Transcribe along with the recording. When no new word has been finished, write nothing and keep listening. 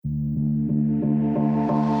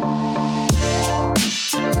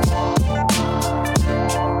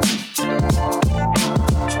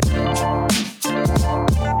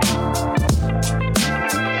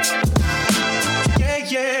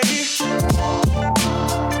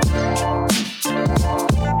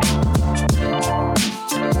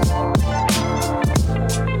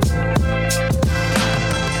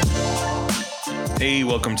Hey,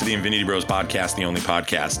 welcome to the Infinity Bros podcast, the only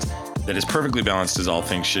podcast that is perfectly balanced as all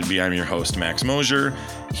things should be. I'm your host, Max Mosier,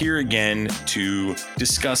 here again to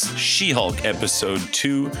discuss She-Hulk episode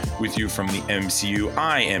 2 with you from the MCU.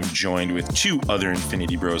 I am joined with two other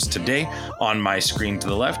Infinity Bros today. On my screen to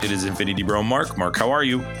the left, it is Infinity Bro Mark. Mark, how are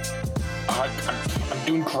you? I'm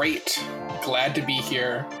doing great. Glad to be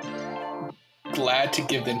here. Glad to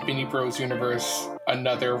give the Infinity Bros universe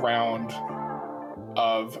another round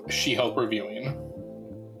of She-Hulk reviewing.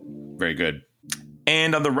 Very good.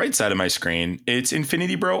 And on the right side of my screen, it's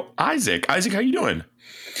Infinity Bro Isaac. Isaac, how you doing?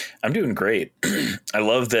 I'm doing great. I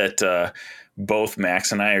love that both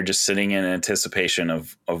Max and I are just sitting in anticipation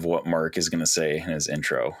of what Mark is going to say in his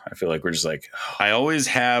intro. I feel like we're just like... I always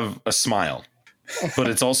have a smile, but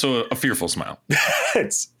it's also a fearful smile.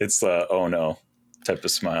 it's the oh no type of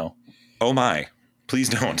smile. Oh my, please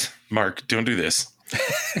don't. Mark, don't do this.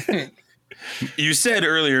 You said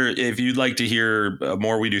earlier, if you'd like to hear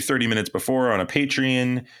more, we do 30 minutes before on a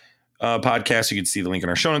Patreon podcast. You can see the link in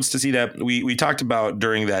our show notes to see that. We talked about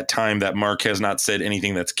during that time that Mark has not said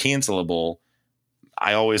anything that's cancelable.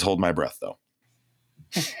 I always hold my breath, though.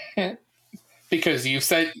 Because you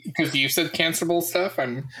said cancelable stuff.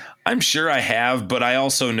 I'm sure I have, but I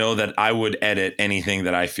also know that I would edit anything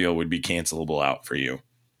that I feel would be cancelable out for you.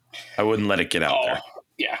 I wouldn't let it get out there.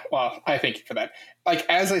 Yeah, well, I thank you for that. Like,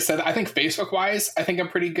 as I said, I think Facebook-wise, I think I'm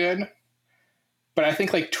pretty good. But I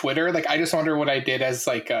think, like, Twitter, like, I just wonder what I did as,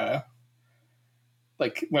 like when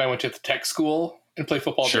I went to the tech school and played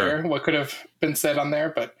football there, what could have been said on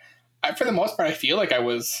there. But for the most part, I feel like I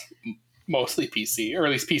was mostly PC, or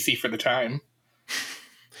at least PC for the time.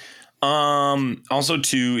 Also,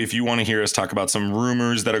 too, if you want to hear us talk about some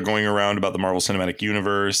rumors that are going around about the Marvel Cinematic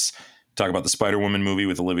Universe, talk about the Spider-Woman movie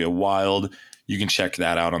with Olivia Wilde, you can check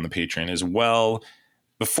that out on the Patreon as well.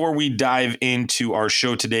 Before we dive into our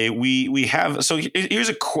show today, we have... So here's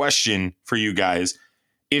a question for you guys.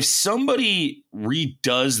 If somebody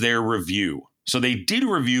redoes their review, so they did a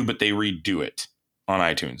review, but they redo it on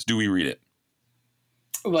iTunes, do we read it?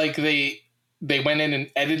 Like they went in and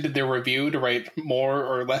edited their review to write more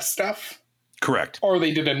or less stuff? Correct. Or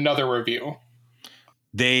they did another review?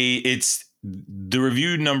 The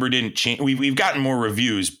review number didn't change. We've gotten more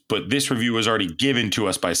reviews, but this review was already given to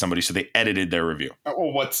us by somebody, so they edited their review.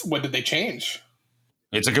 Well, what did they change?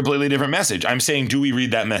 It's a completely different message. I'm saying, do we read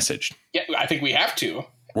that message? Yeah, I think we have to.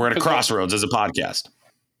 We're at a crossroads as a podcast.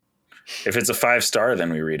 If it's a 5-star,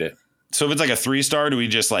 then we read it. So if it's like a 3-star, do we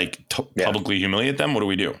just publicly humiliate them? What do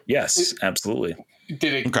we do? Yes, absolutely.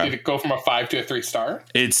 Did it go from a 5 to a 3-star?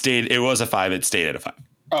 It was a 5. It stayed at a 5.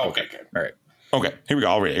 Oh, okay, good. All right. Okay, here we go.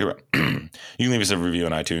 I'll read it. Here we go. You can leave us a review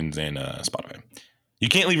on iTunes and Spotify. You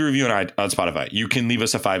can't leave a review on Spotify. You can leave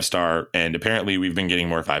us a 5-star, and apparently we've been getting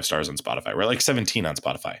more 5 stars on Spotify. We're like 17 on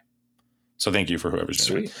Spotify. So thank you for whoever's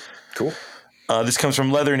doing it. Sweet. Cool. This comes from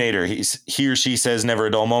Leathernator. He or she says, never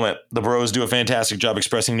a dull moment. The bros do a fantastic job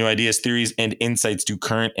expressing new ideas, theories, and insights to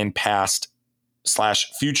current and past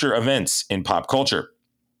 / future events in pop culture.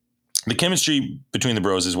 The chemistry between the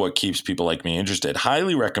bros is what keeps people like me interested.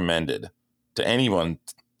 Highly recommended to anyone.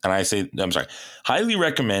 And highly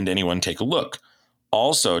recommend anyone take a look.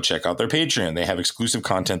 Also, check out their Patreon. They have exclusive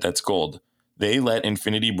content that's gold. They let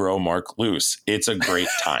Infinity Bro Mark loose. It's a great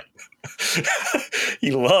time. He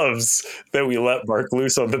loves that we let Mark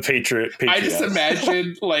loose on the Patreon. I just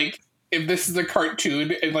imagine, like, if this is a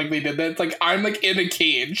cartoon and, like, they did that, it's like, I'm, like, in a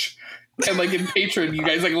cage. And, like, in Patreon, you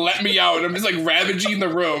guys, like, let me out. I'm just, like, ravaging the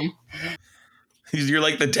room. You're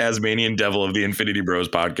like the Tasmanian devil of the Infinity Bros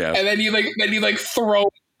podcast. And then you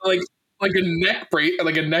throw like a neck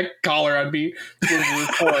like a neck collar on me to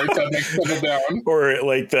record so I make settle down. Or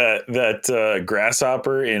like that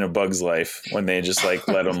grasshopper in A Bug's Life when they just like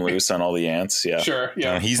let him loose on all the ants. Yeah, sure.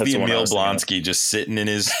 Yeah, he's the Emil Blonsky just sitting in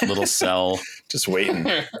his little cell, just waiting.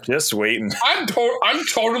 I'm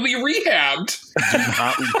totally rehabbed. Do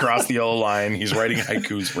not cross the O line. He's writing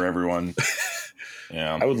haikus for everyone.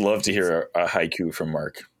 Yeah, I would love to hear a haiku from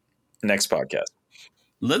Mark. Next podcast.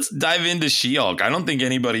 Let's dive into She-Hulk. I don't think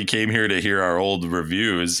anybody came here to hear our old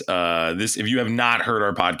reviews. If you have not heard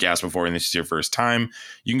our podcast before and this is your first time,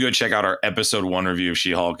 you can go check out our episode 1 review of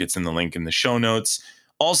She-Hulk. It's in the link in the show notes.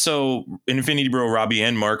 Also, Infinity Bro, Robbie,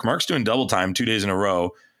 and Mark. Mark's doing double time 2 days in a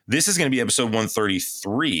row. This is going to be episode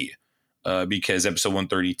 133 because episode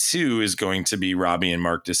 132 is going to be Robbie and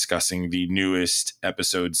Mark discussing the newest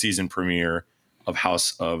episode season premiere of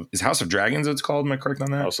House of Dragons, it's called. Am I correct on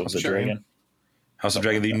that? House of the Dragon. House of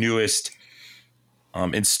Dragon, the newest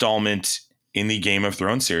installment in the Game of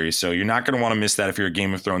Thrones series. So you're not going to want to miss that if you're a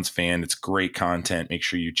Game of Thrones fan. It's great content. Make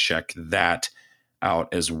sure you check that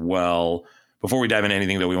out as well. Before we dive into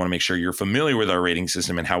anything, though, we want to make sure you're familiar with our rating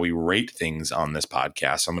system and how we rate things on this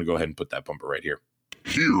podcast. So I'm going to go ahead and put that bumper right here.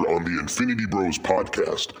 Here on the Infinity Bros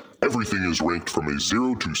podcast, everything is ranked from a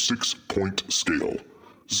 0 to 6 point scale.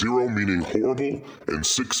 0 meaning horrible, and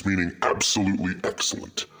 6 meaning absolutely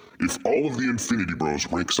excellent. If all of the Infinity Bros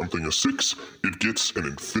rank something a 6, it gets an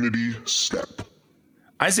infinity step.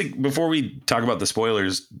 Isaac, before we talk about the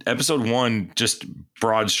spoilers, episode 1, just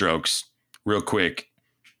broad strokes, real quick.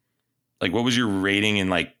 Like, what was your rating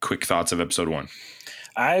and like quick thoughts of episode 1?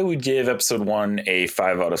 I would give episode 1 a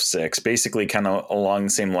 5 out of 6, basically kind of along the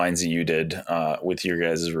same lines that you did with your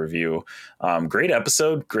guys' review. Great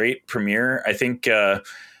episode, great premiere. I think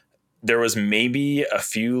there was maybe a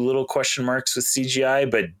few little question marks with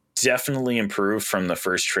CGI, but definitely improved from the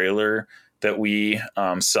first trailer that we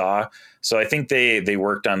saw. So I think they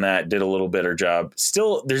worked on that, did a little better job.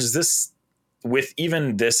 Still, there's this, with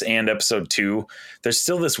even this and episode 2, there's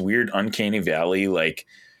still this weird uncanny valley, like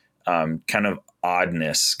kind of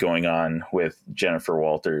oddness going on with Jennifer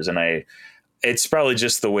Walters. And it's probably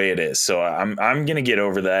just the way it is. So I'm going to get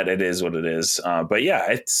over that. It is what it is. But yeah,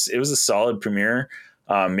 it was a solid premiere.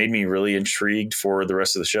 Made me really intrigued for the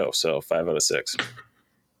rest of the show. So 5 out of 6.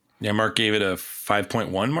 Yeah, Mark gave it a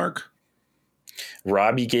 5.1, Mark.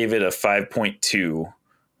 Robbie gave it a 5.2.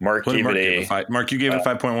 Mark gave it a Mark, you gave it a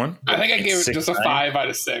 5.1? I think I gave it just a 5 out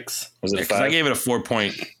of 6. Was it a 5? I gave it a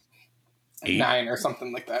 4.8. 9 or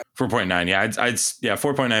something like that. 4.9. Yeah, I'd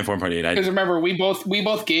 4.9, 4.8. Because remember, we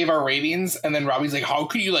both gave our ratings, and then Robbie's like, "How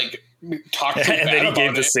could you like talk so bad and then he about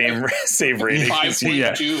gave it?" the same rating. 5.2.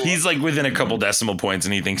 Yeah, he's like within a couple decimal points,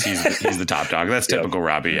 and he thinks he's the top dog. That's typical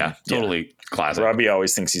Robbie. Yeah, totally classic. Robbie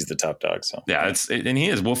always thinks he's the top dog. So yeah, and he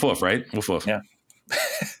is. Woof woof, right? Woof woof. Yeah.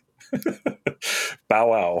 Bow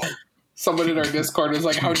wow. Someone in our Discord was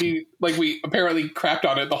like, "How do you like?" We apparently crapped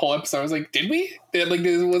on it the whole episode. I was like, "Did we?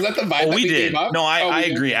 Was that the vibe?" Oh, we did. gave up? No, I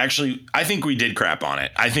agree. Actually, I think we did crap on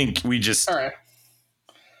it. I think we just. All right.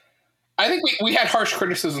 I think we had harsh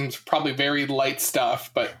criticisms, probably very light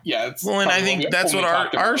stuff, but yeah. It's well, and I think that's what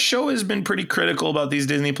our show has been pretty critical about these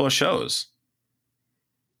Disney Plus shows.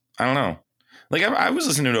 I don't know. Like I was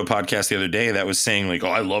listening to a podcast the other day that was saying like,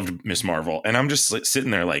 "Oh, I loved Miss Marvel," and I'm just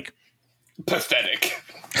sitting there like, pathetic.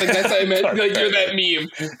 Like that's what I meant. Like you're that meme.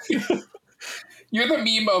 You're the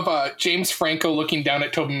meme of James Franco looking down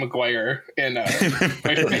at Tobey Maguire in yeah, that's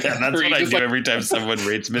what I do every time someone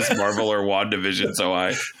rates Miss Marvel or WandaVision so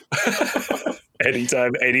high.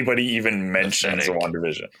 Anytime anybody even mentions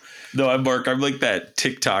WandaVision. No, I'm like that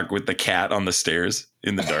TikTok with the cat on the stairs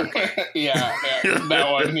in the dark. yeah,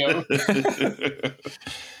 that one. Yeah.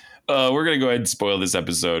 We're going to go ahead and spoil this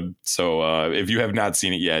episode. So if you have not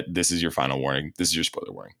seen it yet, this is your final warning. This is your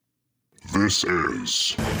spoiler warning. This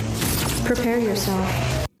is Prepare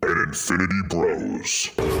yourself. an Infinity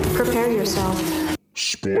Bros Prepare yourself.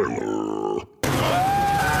 spoiler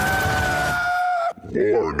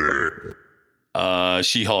warning.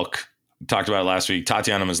 She-Hulk. Talked about it last week.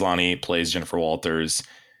 Tatiana Maslany plays Jennifer Walters.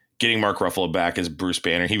 Getting Mark Ruffalo back as Bruce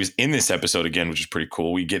Banner. He was in this episode again, which is pretty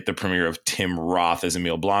cool. We get the premiere of Tim Roth as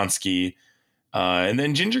Emil Blonsky. And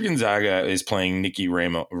then Ginger Gonzaga is playing Nikki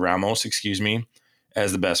Ramos,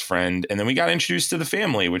 as the best friend. And then we got introduced to the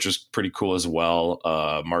family, which was pretty cool as well.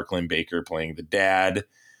 Mark Lynn Baker playing the dad.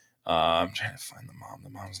 I'm trying to find the mom. The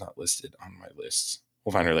mom's not listed on my list.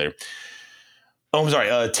 We'll find her later. Oh, I'm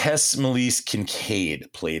sorry. Tess Melise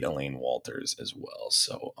Kincaid played Elaine Walters as well.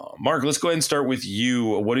 So, Mark, let's go ahead and start with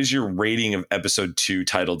you. What is your rating of episode 2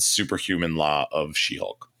 titled Superhuman Law of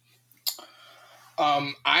She-Hulk?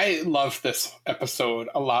 I loved this episode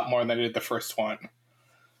a lot more than I did the first one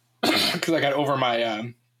because I got over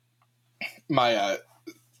my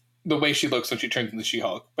the way she looks when she turns into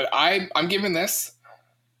She-Hulk. But I'm giving this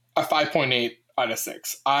a 5.8 out of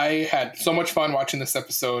 6. I had so much fun watching this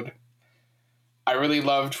episode. I really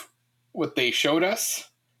loved what they showed us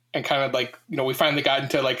and kind of like, we finally got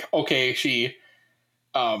into like, okay, she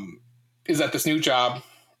is at this new job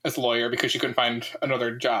as a lawyer because she couldn't find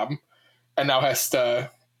another job and now has to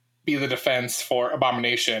be the defense for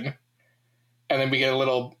Abomination. And then we get a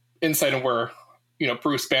little insight on where,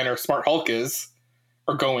 Bruce Banner, Smart Hulk is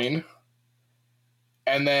or going.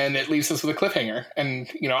 And then it leaves us with a cliffhanger and,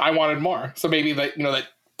 I wanted more. So maybe that, that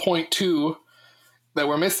 0.2 that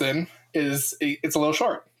we're missing it's a little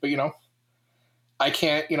short, but I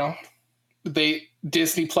can't,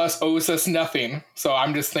 Disney Plus owes us nothing. So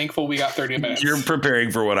I'm just thankful we got 30 minutes. You're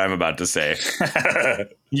preparing for what I'm about to say.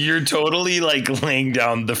 You're totally like laying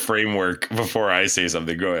down the framework before I say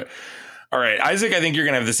something. Go ahead. All right, Isaac, I think you're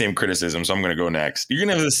going to have the same criticism. So I'm going to go next. You're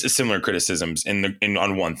going to have similar criticisms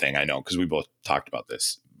on one thing I know, because we both talked about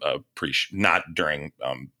this not during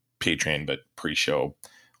Patreon, but pre-show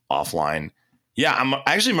offline. Yeah, I'm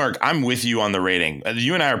actually, Mark, I'm with you on the rating.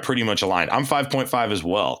 You and I are pretty much aligned. I'm 5.5 as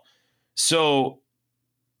well. So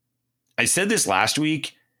I said this last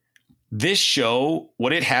week. This show,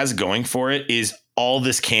 what it has going for it is all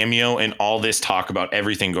this cameo and all this talk about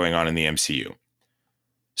everything going on in the MCU.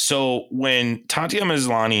 So when Tatiana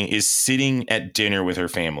Maslany is sitting at dinner with her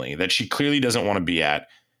family that she clearly doesn't want to be at,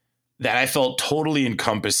 that I felt totally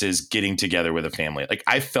encompasses getting together with a family. Like,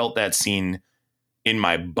 I felt that scene in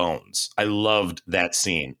my bones. I loved that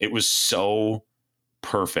scene. It was so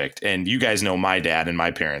perfect. And you guys know my dad and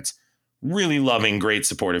my parents, really loving, great,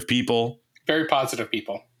 supportive people. Very positive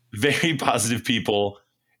people. Very positive people.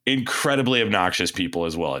 Incredibly obnoxious people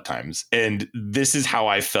as well at times. And this is how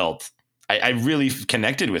I felt. I really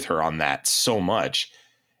connected with her on that so much.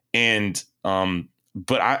 And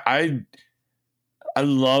but I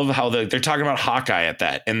love how they're talking about Hawkeye at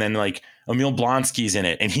that. And then like Emil Blonsky's in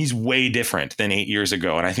it, and he's way different than 8 years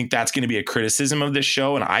ago. And I think that's going to be a criticism of this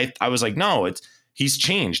show. And I was like, no, he's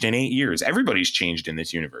changed in 8 years. Everybody's changed in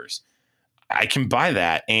this universe. I can buy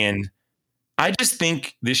that. And I just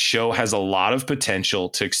think this show has a lot of potential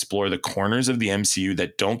to explore the corners of the MCU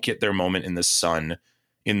that don't get their moment in the sun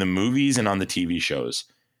in the movies and on the TV shows.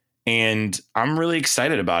 And I'm really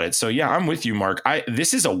excited about it. So yeah, I'm with you, Mark.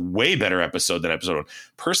 This is a way better episode than episode 1.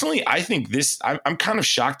 Personally, I think I'm kind of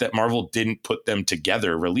shocked that Marvel didn't put them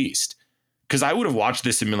together released, because I would have watched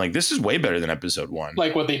this and been like, this is way better than episode 1.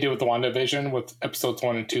 Like what they did with the WandaVision with episodes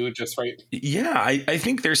 1 and 2, just right. Yeah, I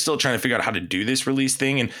think they're still trying to figure out how to do this release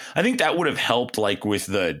thing. And I think that would have helped, like with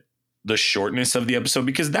the shortness of the episode,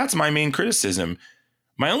 because that's my main criticism.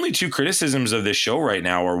 My only 2 criticisms of this show right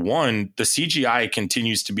now are, one, the CGI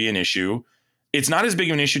continues to be an issue. It's not as big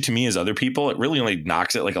of an issue to me as other people. It really only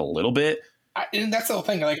knocks it like a little bit. And that's the whole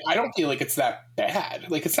thing. Like, I don't feel like it's that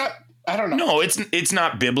bad. Like, it's not, I don't know. No, it's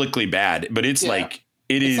not biblically bad, but it's like,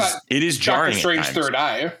 it is jarring. Doctor Strange Third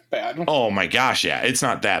Eye bad. Oh my gosh. Yeah. It's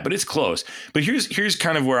not that, but it's close. But here's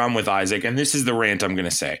kind of where I'm with Isaac. And this is the rant I'm going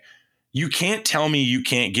to say. You can't tell me you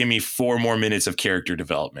can't give me 4 more minutes of character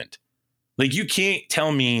development. Like, you can't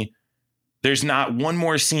tell me there's not one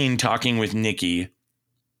more scene talking with Nikki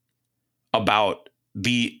about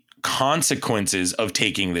the consequences of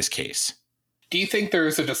taking this case. Do you think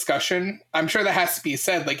there's a discussion? I'm sure that has to be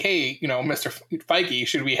said, like, hey, Mr. Feige,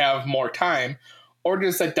 should we have more time? Or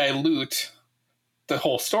does that dilute the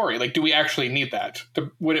whole story? Like, do we actually need that?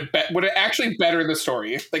 Would it actually better the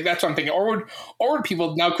story? Like, that's what I'm thinking. Or would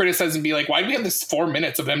people now criticize and be like, why do we have this 4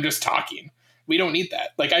 minutes of them just talking? We don't need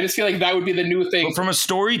that. Like, I just feel like that would be the new thing. But from a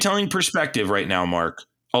storytelling perspective right now, Mark,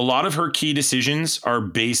 a lot of her key decisions are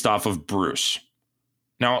based off of Bruce.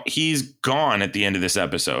 Now, he's gone at the end of this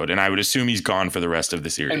episode, and I would assume he's gone for the rest of the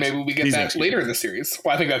series. And maybe we get that later in the series.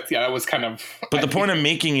 Well, I think that was kind of... But the point I'm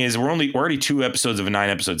making is we're already 2 episodes of a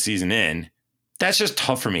 9-episode season in. That's just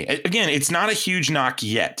tough for me. Again, it's not a huge knock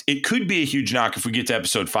yet. It could be a huge knock if we get to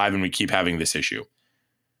episode 5 and we keep having this issue.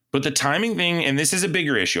 But the timing thing, and this is a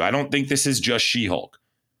bigger issue. I don't think this is just She-Hulk.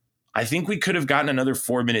 I think we could have gotten another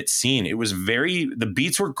 4-minute scene. It was the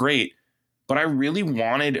beats were great, but I really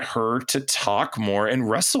wanted her to talk more and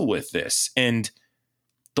wrestle with this. And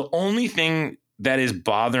the only thing that is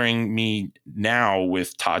bothering me now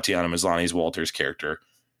with Tatiana Maslany's Walter's character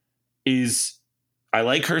is I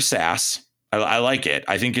like her sass. I like it.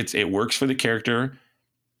 I think it works for the character.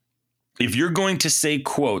 If you're going to say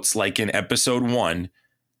quotes like in episode 1,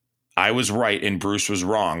 I was right and Bruce was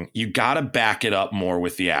wrong, you got to back it up more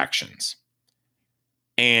with the actions.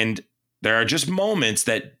 And there are just moments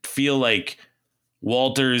that feel like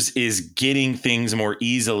Walters is getting things more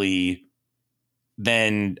easily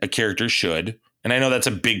than a character should. And I know that's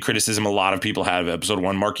a big criticism a lot of people have of episode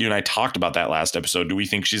 1. Mark, you and I talked about that last episode. Do we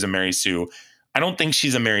think she's a Mary Sue? I don't think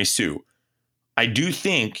she's a Mary Sue. I do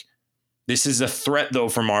think this is a threat, though,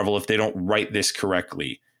 for Marvel if they don't write this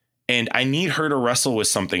correctly. And I need her to wrestle with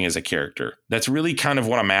something as a character. That's really kind of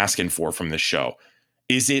what I'm asking for from this show.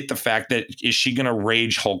 Is it the fact that is she going to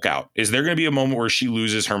rage Hulk out? Is there going to be a moment where she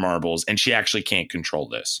loses her marbles and she actually can't control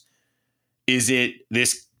this? Is it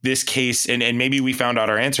this case? And maybe we found out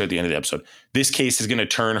our answer at the end of the episode. This case is going to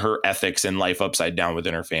turn her ethics and life upside down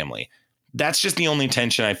within her family. That's just the only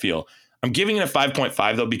tension I feel. I'm giving it a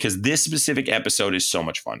 5.5, though, because this specific episode is so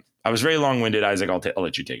much fun. I was very long-winded, Isaac. I'll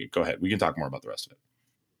let you take it. Go ahead. We can talk more about the rest of it.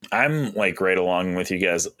 I'm like right along with you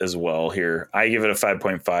guys as well here. I give it a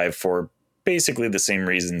 5.5 for basically the same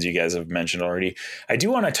reasons you guys have mentioned already. I do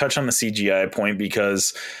want to touch on the CGI point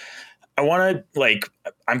because I want to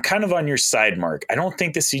I'm kind of on your side, Mark. I don't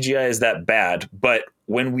think the CGI is that bad, but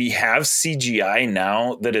when we have CGI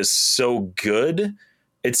now that is so good,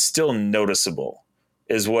 it's still noticeable.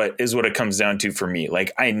 is what it comes down to for me.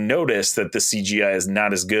 Like, I noticed that the CGI is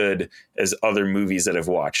not as good as other movies that I've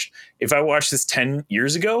watched. If I watched this 10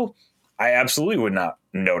 years ago, I absolutely would not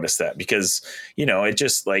notice that, because, you know, it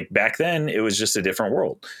just, like, back then it was just a different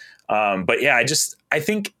world. But yeah, I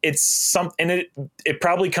think it's something, and it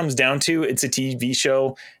probably comes down to, it's a TV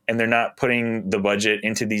show and they're not putting the budget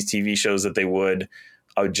into these TV shows that they would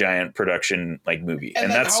a giant production like movie.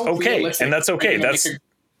 And that's okay. And that's okay. That's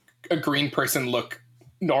a green person look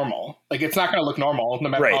normal. Like, it's not going to look normal no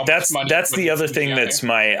matter how much money. That's the other thing that's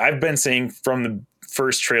I've been saying from the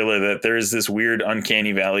first trailer that there is this weird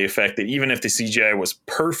uncanny valley effect that even if the CGI was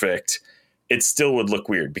perfect, it still would look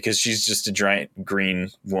weird because she's just a giant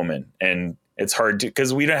green woman, and it's hard to,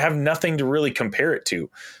 because we don't have nothing to really compare it to.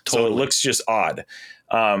 Totally. So it looks just odd.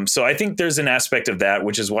 So I think there's an aspect of that,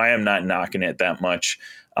 which is why I'm not knocking it that much.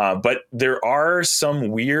 But there are some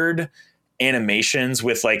weird animations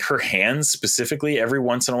with like her hands specifically. Every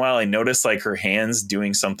once in a while I notice like her hands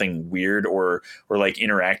doing something weird or like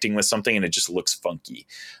interacting with something, and it just looks funky.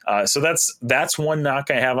 So that's one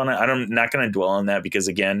knock I have on it. I'm not going to dwell on that because,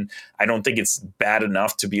 again, I don't think it's bad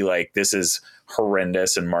enough to be like, this is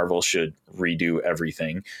horrendous and Marvel should redo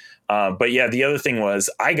everything. But yeah, the other thing was,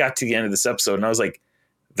 I got to the end of this episode and I was like,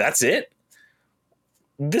 that's it?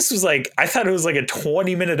 This was like, I thought it was like a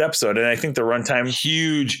 20-minute episode, and I think the runtime...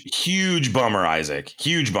 Huge bummer, Isaac.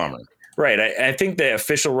 Huge bummer. Right. I think the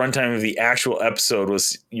official runtime of the actual episode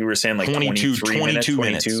was, you were saying, like 22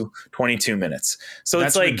 minutes. So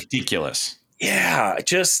that's it's like... ridiculous. Yeah,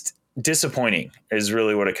 just disappointing is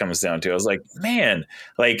really what it comes down to. I was like, man,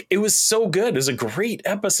 like, it was so good. It was a great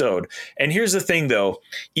episode. And here's the thing, though.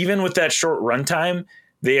 Even with that short runtime,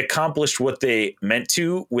 they accomplished what they meant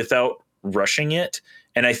to without rushing it.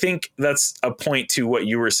 And I think that's a point to what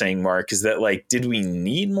you were saying, Mark, is that, like, did we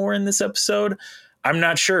need more in this episode? I'm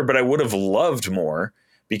not sure, but I would have loved more,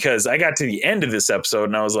 because I got to the end of this episode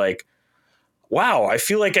and I was like, wow, I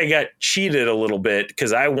feel like I got cheated a little bit,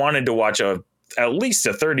 because I wanted to watch at least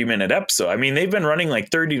a 30-minute episode. I mean, they've been running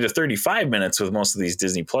like 30 to 35 minutes with most of these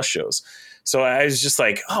Disney Plus shows. So I was just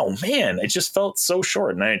like, oh man, it just felt so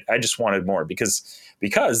short. And I just wanted more because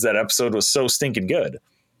that episode was so stinking good.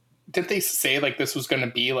 Did they say like this was going to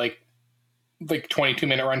be like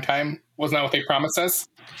 22-minute runtime? Wasn't that what they promised us?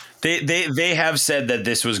 They have said that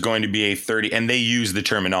this was going to be a 30, and they use the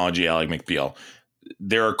terminology Ally McBeal.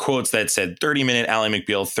 There are quotes that said 30-minute Ally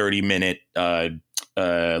McBeal, 30-minute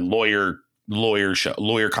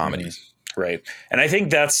lawyer comedies. Right. And I think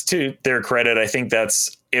that's to their credit. I think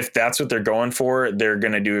if that's what they're going for, they're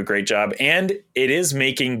going to do a great job. And it is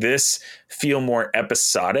making this feel more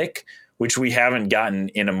episodic, which we haven't gotten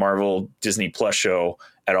in a Marvel Disney Plus show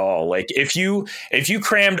at all. Like, if you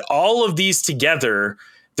crammed all of these together,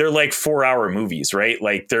 they're like 4-hour movies, right?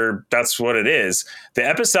 Like, that's what it is. The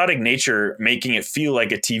episodic nature making it feel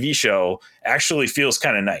like a TV show actually feels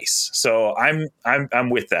kind of nice. So I'm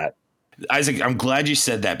with that. Isaac, I'm glad you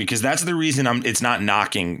said that, because that's the reason it's not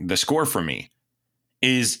knocking the score for me.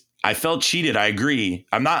 Is I felt cheated. I agree.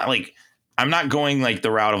 I'm not going like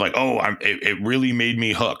the route of like, it really made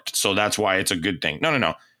me hooked, so that's why it's a good thing.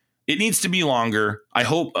 No. It needs to be longer. I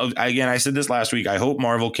hope, again, I said this last week, I hope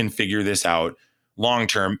Marvel can figure this out long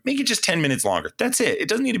term. Make it just 10 minutes longer. That's it. It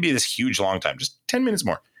doesn't need to be this huge long time. Just 10 minutes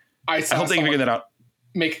more. I hope they can figure that out.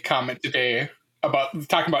 Make a comment today about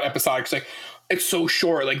talking about episodics. Like, it's so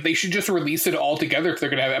short. Like, they should just release it all together if they're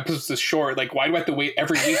going to have episodes this short. Like, why do I have to wait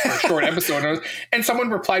every week for a short episode? And someone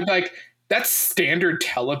replied like, that's standard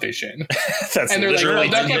television. And they're like, well,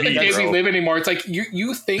 that's not the day we live anymore. It's like,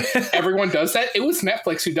 you think everyone does that? It was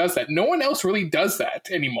Netflix who does that. No one else really does that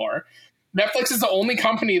anymore. Netflix is the only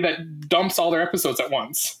company that dumps all their episodes at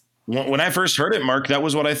once. When I first heard it, Mark, that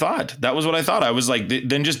was what I thought. I was like,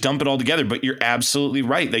 then just dump it all together. But you're absolutely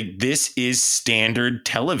right. Like, this is standard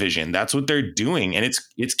television. That's what they're doing, and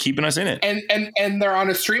it's keeping us in it. And they're on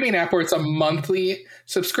a streaming app where it's a monthly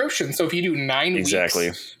subscription. So if you do 9 weeks,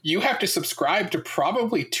 you have to subscribe to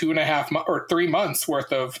probably 2.5 or 3 months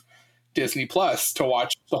worth of Disney Plus to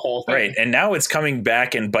watch the whole thing. Right. And now it's coming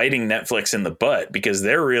back and biting Netflix in the butt, because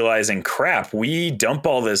they're realizing, crap, we dump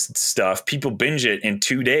all this stuff, people binge it in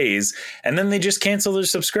 2 days, and then they just cancel their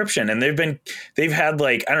subscription. And they've had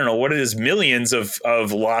like, I don't know what it is, millions of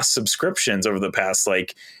lost subscriptions over the past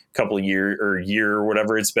like couple of year or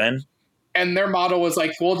whatever it's been. And their model was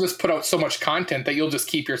like, we'll just put out so much content that you'll just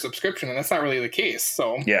keep your subscription. And that's not really the case.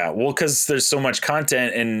 So yeah, well, because there's so much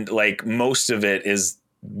content, and like most of it is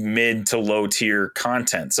mid to low tier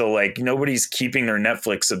content. So like, nobody's keeping their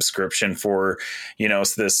Netflix subscription for,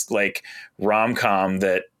 this like rom-com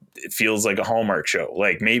that it feels like a Hallmark show.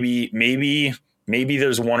 Like maybe Maybe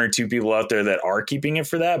there's one or two people out there that are keeping it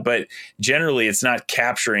for that, but generally it's not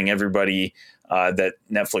capturing everybody that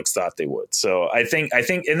Netflix thought they would. So I think,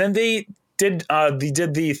 and then they did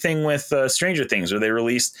the thing with Stranger Things where they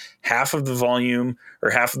released half of the volume or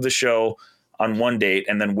half of the show on one date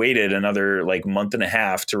and then waited another like month and a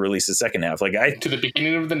half to release the second half. Like to the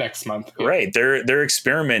beginning of the next month. Right. They're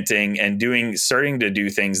experimenting and starting to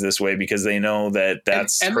do things this way because they know that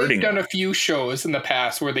that's and hurting. They've done a few shows in the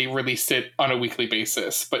past where they released it on a weekly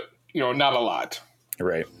basis, but not a lot.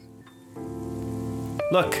 Right.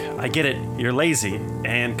 Look, I get it. You're lazy,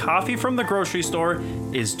 and coffee from the grocery store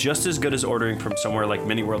is just as good as ordering from somewhere like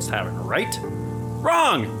Mini World's Tavern, right?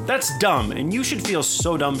 Wrong! That's dumb, and you should feel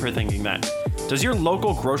so dumb for thinking that. Does your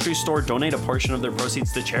local grocery store donate a portion of their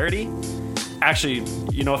proceeds to charity? Actually,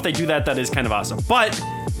 if they do that, that is kind of awesome. But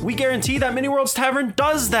we guarantee that Mini World's Tavern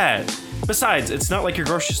does that. Besides, it's not like your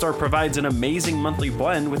grocery store provides an amazing monthly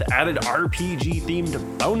blend with added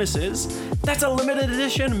RPG-themed bonuses. That's a limited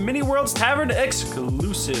edition Mini World's Tavern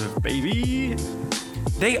exclusive, baby.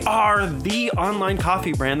 They are the online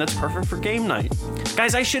coffee brand that's perfect for game night.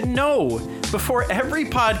 Guys, I should know. Before every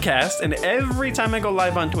podcast and every time I go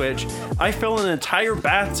live on Twitch, I fill an entire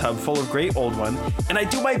bathtub full of Great Old One, and I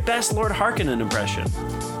do my best Lord Harkonnen impression.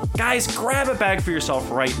 Guys, grab a bag for yourself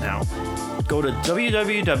right now. Go to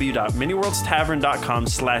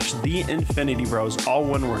www.miniworldsTavern.com/theinfinitybros, all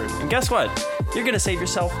one word. And guess what? You're going to save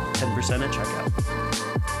yourself 10% at checkout.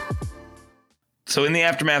 So in the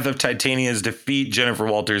aftermath of Titania's defeat, Jennifer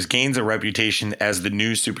Walters gains a reputation as the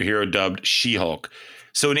new superhero dubbed She-Hulk.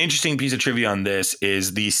 So an interesting piece of trivia on this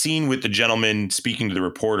is the scene with the gentleman speaking to the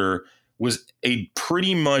reporter was a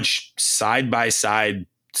pretty much side-by-side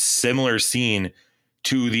similar scene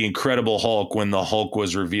to the Incredible Hulk when the Hulk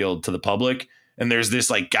was revealed to the public. And there's this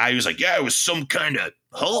like guy who's like, yeah, it was some kind of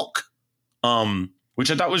Hulk, which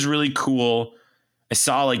I thought was really cool. I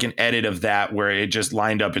saw like an edit of that where it just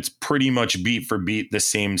lined up. It's pretty much beat for beat the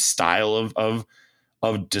same style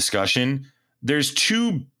of discussion. There's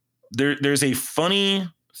a funny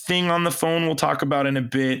thing on the phone we'll talk about in a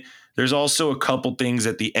bit. There's also a couple things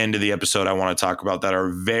at the end of the episode I want to talk about that are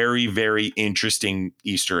very, very interesting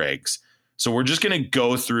Easter eggs. So we're just going to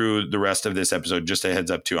go through the rest of this episode. Just a heads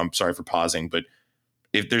up too. I'm sorry for pausing, but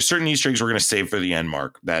if there's certain Easter eggs we're going to save for the end,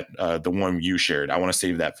 Mark, that the one you shared, I want to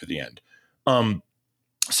save that for the end.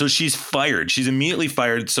 So she's fired. She's immediately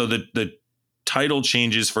fired. So the title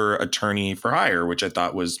changes for attorney for hire, which I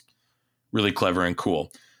thought was really clever and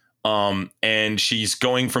cool. And she's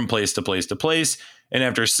going from place to place to place. And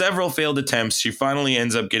after several failed attempts, she finally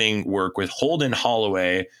ends up getting work with Holden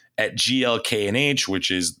Holloway at GLK&H,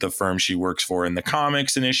 which is the firm she works for in the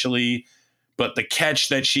comics initially. But the catch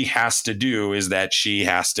that she has to do is that she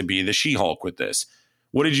has to be the She-Hulk with this.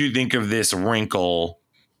 What did you think of this wrinkle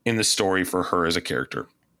in the story for her as a character?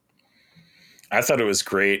 I thought it was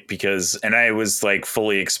great because, and I was like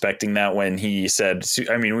fully expecting that when he said,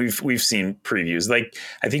 I mean, we've seen previews. Like,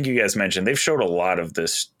 I think you guys mentioned they've showed a lot of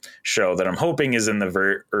this show that I'm hoping is in the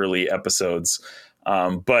very early episodes.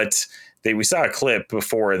 But we saw a clip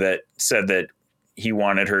before that said that he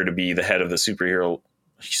wanted her to be the head of the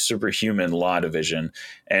superhuman law division.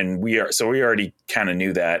 And we already kind of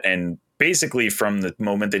knew that. And basically from the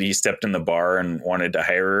moment that he stepped in the bar and wanted to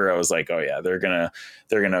hire her, I was like, oh yeah, they're going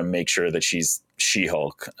to make sure that she's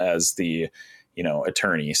She-Hulk as the,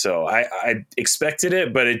 attorney. So I expected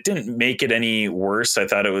it, but it didn't make it any worse. I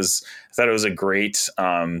thought it was a great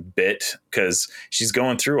bit because she's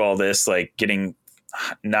going through all this, like getting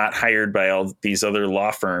not hired by all these other law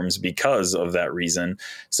firms because of that reason.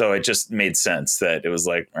 So it just made sense that it was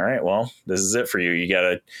like, all right, well, this is it for you. You got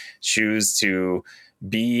to choose to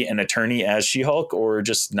be an attorney as She-Hulk or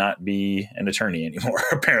just not be an attorney anymore,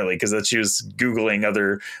 apparently, because she was Googling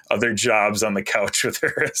other jobs on the couch with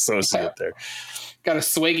her associate there. Got a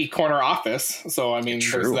swaggy corner office. So, I mean,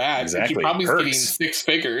 True, there's that. exactly. She probably is getting 6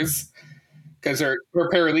 figures because her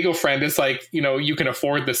paralegal friend is like, you can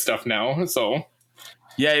afford this stuff now. So,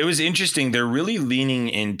 yeah, it was interesting. They're really leaning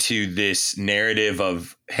into this narrative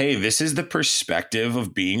of, hey, this is the perspective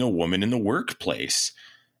of being a woman in the workplace.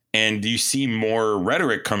 And you see more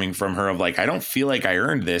rhetoric coming from her of like, I don't feel like I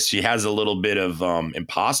earned this. She has a little bit of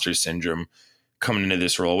imposter syndrome coming into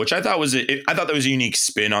this role, which I thought that was a unique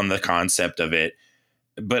spin on the concept of it.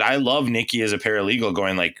 But I love Nikki as a paralegal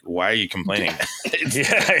going like, why are you complaining?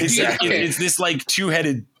 It's this like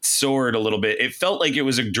two-headed sword a little bit. It felt like it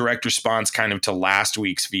was a direct response kind of to last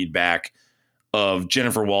week's feedback of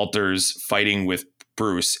Jennifer Walters fighting with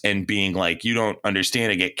Bruce and being like, you don't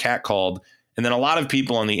understand, I get catcalled. And then a lot of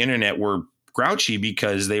people on the internet were grouchy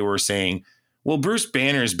because they were saying, Well, Bruce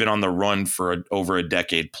Banner's been on the run for over a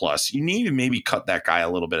decade plus. You need to maybe cut that guy a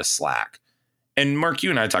little bit of slack. And Mark, you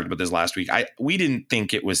and I talked about this last week. We didn't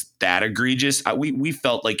think it was that egregious. We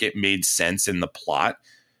felt like it made sense in the plot.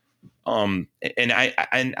 And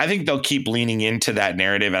I think they'll keep leaning into that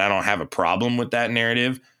narrative, and I don't have a problem with that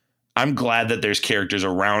narrative. I'm glad that there's characters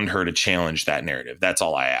around her to challenge that narrative. That's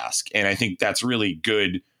all I ask. And I think that's really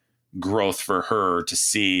good growth for her to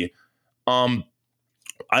see.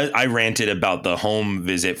 I ranted about the home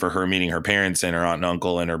visit for her meeting her parents and her aunt and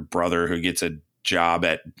uncle and her brother who gets a job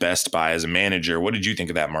at Best Buy as a manager. What did you think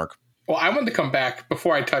of that, Mark? Well, I wanted to come back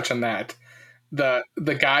before I touch on that. The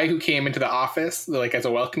guy who came into the office like as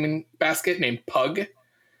a welcoming basket named Pug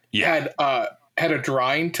had a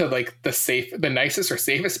drawing to like the nicest or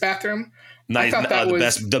safest bathroom. Nice,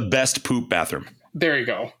 the best poop bathroom. There you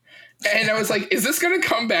go. And I was like, is this going to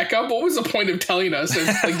come back up? What was the point of telling us?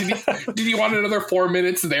 Like, did you want another 4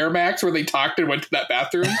 minutes there, Max, where they talked and went to that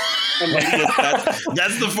bathroom? And like,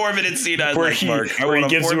 that's the 4-minute scene I where like, Mark. Where he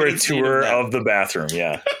gives you a tour of the bathroom.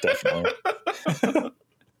 Yeah, definitely.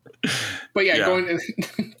 But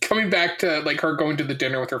coming back to like her going to the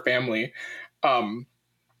dinner with her family,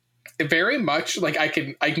 very much like I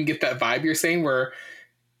can get that vibe you're saying where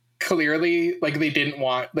clearly like they didn't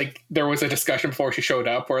want, like there was a discussion before she showed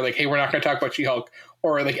up or like, hey, we're not going to talk about She-Hulk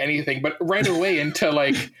or like anything, but right away into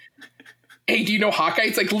like, hey, do you know Hawkeye?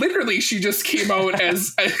 It's like literally she just came out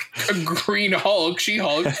as a Green Hulk,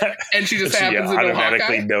 She-Hulk, and she just happens to know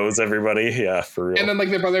automatically Hawkeye. knows everybody. Yeah, for real. And then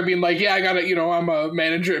like their brother being like, yeah, I got it. I'm a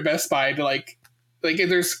manager at Best Buy to like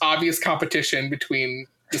there's obvious competition between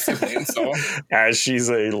the siblings. So as she's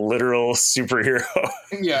a literal superhero.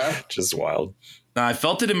 Yeah. Just wild. I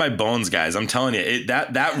felt it in my bones, guys. I'm telling you,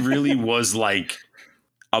 that really was like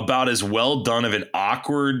about as well done of an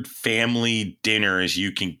awkward family dinner as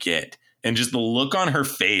you can get. And just the look on her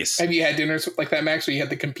face. Have you had dinners like that, Max, where you had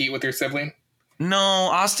to compete with your sibling? No,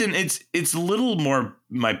 Austin, it's a little more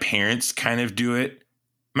my parents kind of do it.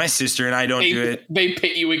 My sister and I don't do it. They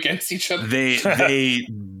pit you against each other.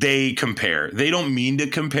 They compare. They don't mean to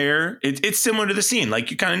compare. It's similar to the scene.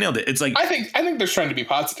 Like you kind of nailed it. It's like I think they're trying to be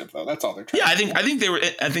positive though. That's all they're trying. Yeah,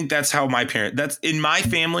 I think that's how that's in my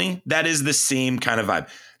family. That is the same kind of vibe.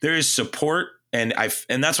 There is support, and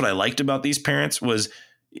that's what I liked about these parents was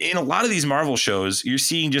in a lot of these Marvel shows, you're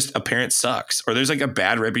seeing just a parent sucks or there's like a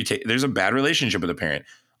bad reputation. There's a bad relationship with a parent.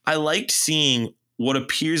 I liked seeing what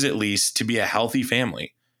appears at least to be a healthy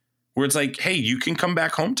family. Where it's like, hey, you can come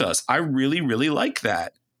back home to us. I really, really like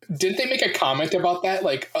that. Didn't they make a comment about that?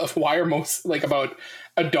 Like, why are most like about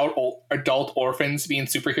adult orphans being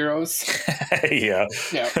superheroes?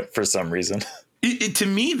 yeah, for some reason. To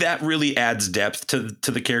me, that really adds depth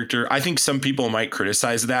to the character. I think some people might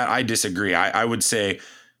criticize that. I disagree. I would say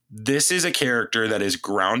this is a character that is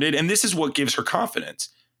grounded, and this is what gives her confidence.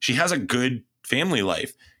 She has a good family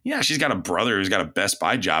life. Yeah, she's got a brother who's got a Best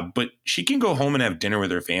Buy job, but she can go home and have dinner with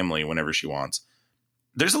her family whenever she wants.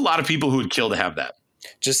 There's a lot of people who would kill to have that.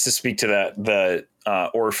 Just to speak to that, the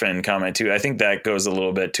orphan comment too, I think that goes a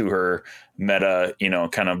little bit to her meta,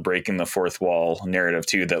 kind of breaking the fourth wall narrative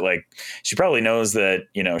too, that like, she probably knows that,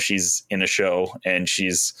 she's in a show and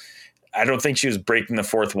I don't think she was breaking the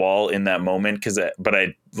fourth wall in that moment but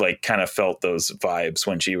I like kind of felt those vibes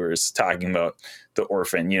when she was talking about the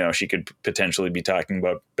orphan. She could potentially be talking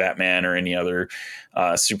about Batman or any other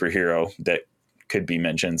superhero that could be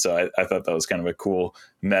mentioned. So I thought that was kind of a cool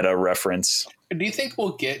meta reference. Do you think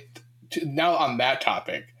we'll get to, now on that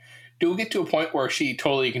topic, do we get to a point where she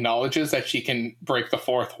totally acknowledges that she can break the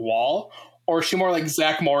fourth wall? Or is she more like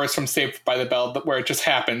Zach Morris from Saved by the Bell, where it just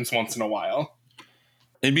happens once in a while?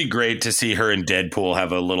 It'd be great to see her and Deadpool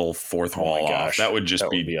have a little fourth wall off. That would just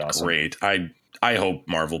be awesome. Great. I hope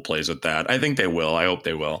Marvel plays with that. I think they will. I hope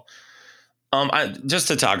they will. Just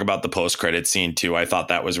to talk about the post-credit scene too, I thought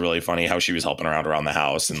that was really funny how she was helping her out around the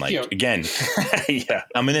house. And like, again, yeah,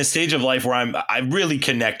 I'm in a stage of life where I really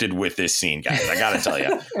connected with this scene, guys. I got to tell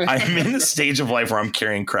you, I'm in the stage of life where I'm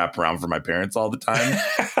carrying crap around for my parents all the time.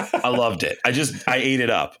 I loved it. I ate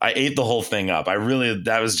it up. I ate the whole thing up.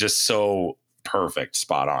 That was just so perfect.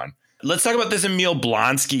 Spot on. Let's talk about this Emil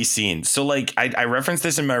Blonsky scene. So like I referenced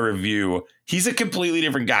this in my review. He's a completely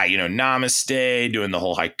different guy, namaste, doing the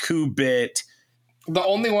whole haiku bit. The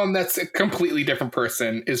only one that's a completely different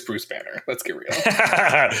person is Bruce Banner. Let's get real.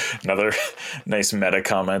 Another nice meta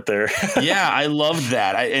comment there. Yeah, I loved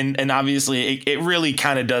that. And obviously it really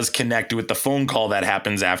kind of does connect with the phone call that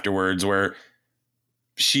happens afterwards where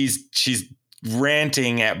she's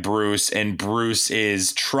ranting at Bruce, and Bruce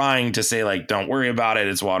is trying to say, like, don't worry about it.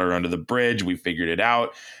 It's water under the bridge. We figured it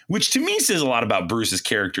out, which to me says a lot about Bruce's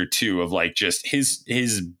character too, of like just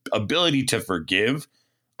his ability to forgive.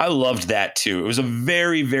 I loved that too. It was a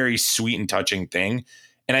very, very sweet and touching thing.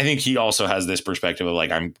 And I think he also has this perspective of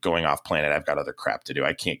like, I'm going off planet. I've got other crap to do.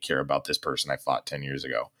 I can't care about this person I fought 10 years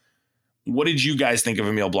ago. What did you guys think of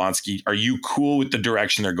Emil Blonsky? Are you cool with the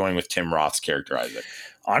direction they're going with Tim Roth's character, Isaac?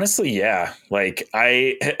 Honestly, yeah. Like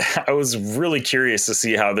I was really curious to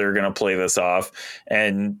see how they're going to play this off.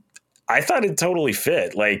 And I thought it totally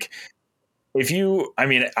fit. Like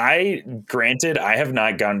granted, I have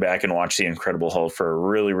not gone back and watched The Incredible Hulk for a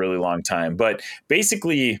really, really long time, but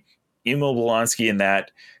basically Emil Blonsky in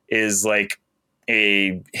that is like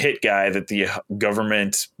a hit guy that the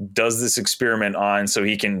government does this experiment on so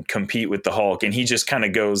he can compete with the Hulk. And he just kind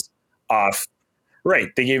of goes off. Right.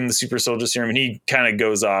 They gave him the super soldier serum and he kind of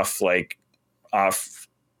goes off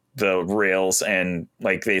the rails and,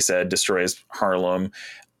 like they said, destroys Harlem.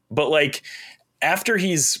 But like after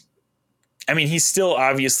he's still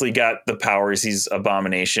obviously got the powers. He's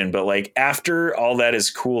Abomination. But like after all that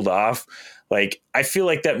is cooled off, like I feel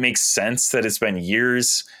like that makes sense that it's been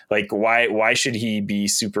years. Like why should he be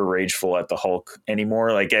super rageful at the Hulk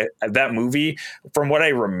anymore? Like that movie, from what I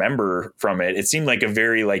remember from it, it seemed like a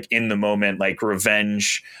very like in the moment, like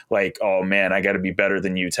revenge, like, oh man, I got to be better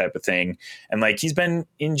than you type of thing. And like he's been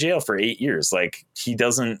in jail for 8 years. Like he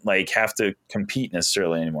doesn't like have to compete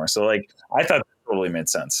necessarily anymore. So like I thought that totally made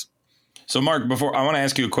sense. So Mark, before I want to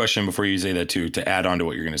ask you a question before you say that too, to add on to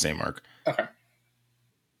what you're going to say, Mark. Okay.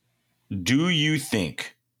 Do you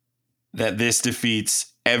think that this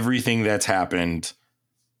defeats everything that's happened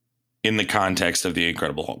in the context of The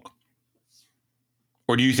Incredible Hulk?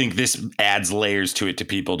 Or do you think this adds layers to it to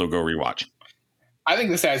people to go rewatch? I think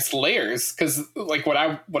this adds layers because, like, what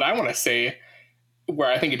I want to say,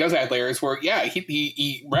 where I think it does add layers, where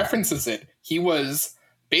he references it. He was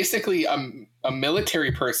basically a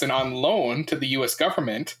military person on loan to the U.S.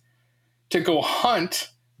 government to go hunt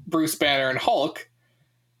Bruce Banner and Hulk.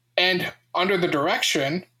 And under the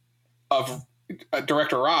direction of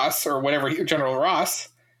Director Ross or whatever, General Ross,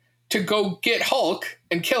 to go get Hulk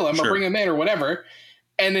and kill him or bring him in or whatever.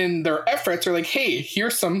 And in their efforts are like, hey,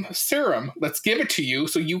 here's some serum. Let's give it to you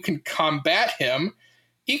so you can combat him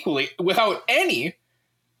equally without any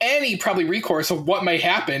probably recourse of what might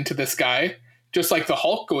happen to this guy. Just like the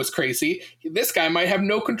Hulk goes crazy, this guy might have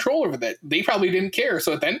no control over that. They probably didn't care.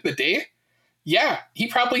 So at the end of the day, yeah, he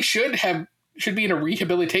probably should be in a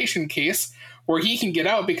rehabilitation case where he can get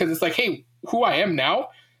out because it's like, hey, who I am now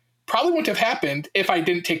probably wouldn't have happened if I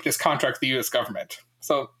didn't take this contract with the U.S. government.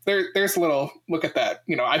 So there's a little look at that.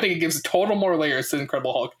 You know, I think it gives total more layers to the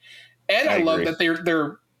Incredible Hulk. And I love that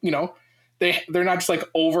they're you know, they're not just like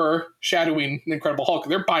overshadowing the Incredible Hulk.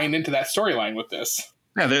 They're buying into that storyline with this.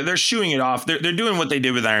 Yeah, they're shooing it off. They're doing what they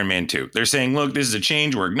did with Iron Man 2. They're saying, look, this is a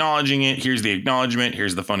change. We're acknowledging it. Here's the acknowledgement.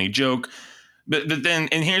 Here's the funny joke. But then,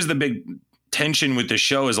 and here's the big tension with the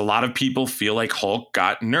show is a lot of people feel like Hulk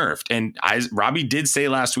got nerfed. And Robbie did say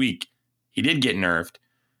last week, he did get nerfed.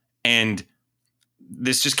 And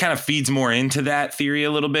this just kind of feeds more into that theory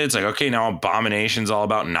a little bit. It's like, okay, now Abomination's all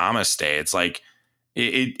about Namaste. It's like,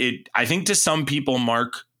 I think to some people,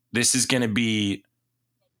 Mark, this is going to be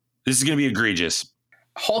egregious.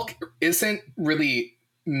 Hulk isn't really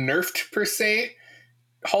nerfed per se.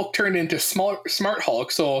 Hulk turned into smart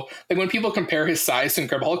Hulk. So like when people compare his size to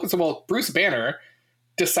Incredible Hulk, it's well, Bruce Banner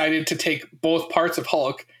decided to take both parts of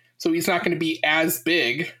Hulk. So he's not going to be as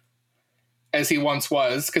big as he once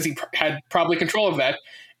was because he had probably control of that.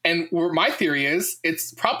 And where my theory is,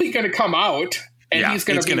 it's probably going to come out and he's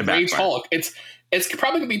going to be Rage Hulk. It's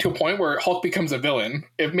probably going to be to a point where Hulk becomes a villain,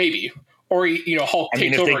 if maybe. Or, you know, Hulk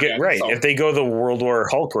takes over again. Right. So. If they go the World War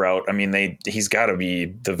Hulk route, I mean, he's got to be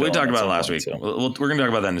the villain. We talked about it last week. So. We're going to talk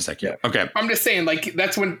about that in a second. Yeah. Okay. I'm just saying, like,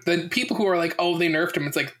 that's when the people who are like, oh, they nerfed him.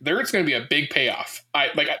 It's like, there's going to be a big payoff.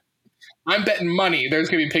 I'm betting money there's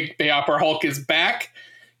going to be a big payoff where Hulk is back.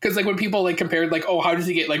 Because, like, when people, like, compared, like, oh, how does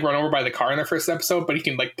he get, like, run over by the car in the first episode, but he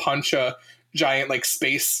can, like, punch a giant, like,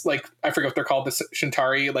 space, like, I forget what they're called, the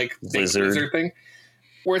Shintari, like, lizard thing.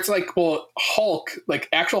 Where it's like, well, Hulk, like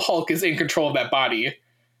actual Hulk is in control of that body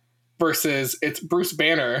versus it's Bruce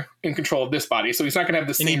Banner in control of this body. So he's not going to have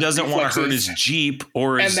the same. And he doesn't want to hurt his Jeep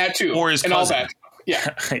or his, and that too, or his and cousin. all that.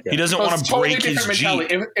 Yeah. He doesn't want to break his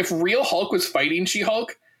Jeep. If real Hulk was fighting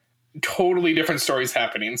She-Hulk, totally different stories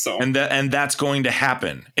happening. So and that's going to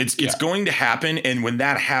happen. It's going to happen. And when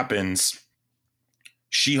that happens,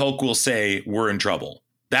 She-Hulk will say, we're in trouble.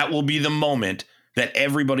 That will be the moment that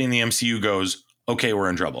everybody in the MCU goes, okay, we're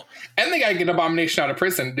in trouble. And they got to get Abomination out of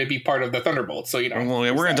prison to be part of the Thunderbolts. So, you know. Well,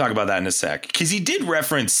 we're going to talk about that in a sec. Because he did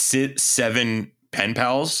reference 7 pen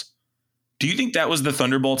pals. Do you think that was the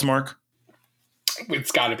Thunderbolts, Mark?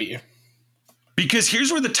 It's got to be. Because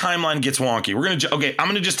here's where the timeline gets wonky. I'm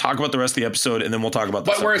going to just talk about the rest of the episode, and then we'll talk about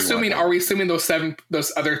the But we're assuming, are we assuming those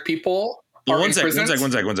other people are in prison?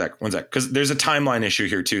 One sec. Because there's a timeline issue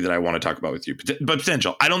here, too, that I want to talk about with you. But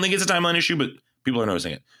potential. I don't think it's a timeline issue, but people are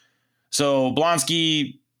noticing it. So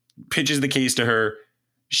Blonsky pitches the case to her.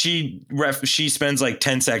 She spends like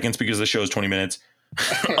 10 seconds because the show is 20 minutes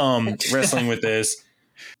wrestling with this.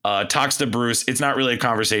 Talks to Bruce. It's not really a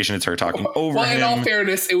conversation. It's her talking over him. In all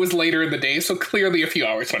fairness, it was later in the day, so clearly a few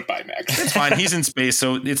hours went by, Max. It's fine. He's in space,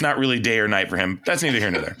 so it's not really day or night for him. That's neither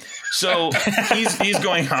here nor there. So he's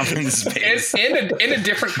going off into space. In a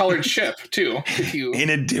different colored ship, too. In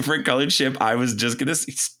a different colored ship. I was just going to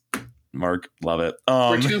say, Mark, love it.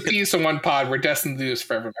 We're 2 peas in 1 pod. We're destined to do this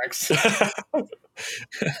forever, Max.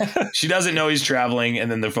 She doesn't know he's traveling,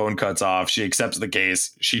 and then the phone cuts off. She accepts the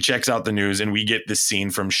case. She checks out the news, and we get this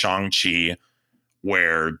scene from Shang-Chi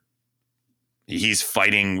where he's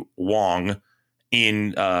fighting Wong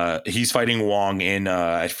in I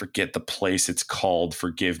forget the place it's called.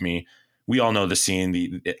 Forgive me. We all know the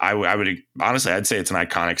scene. I would honestly, I'd say it's an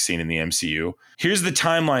iconic scene in the MCU. Here's the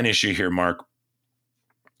timeline issue here, Mark,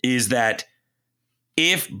 is that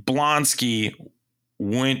if Blonsky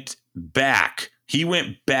went back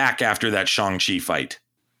after that Shang-Chi fight.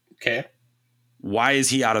 Okay. Why is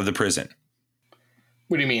he out of the prison?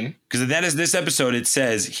 What do you mean? Because that is this episode, it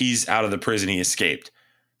says he's out of the prison, he escaped.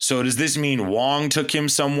 So does this mean Wong took him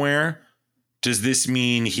somewhere? Does this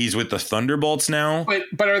mean he's with the Thunderbolts now?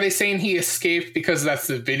 But are they saying he escaped because that's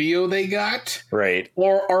the video they got? Right.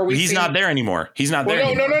 Or are we He's not there anymore. He's not there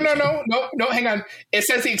anymore. No, hang on. It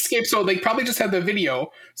says he escaped, so they probably just had the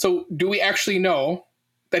video. So do we actually know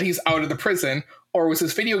that he's out of the prison? Or was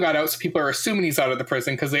this video got out so people are assuming he's out of the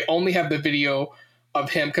prison because they only have the video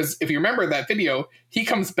of him? Because if you remember that video, he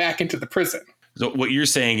comes back into the prison. So what you're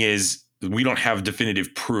saying is we don't have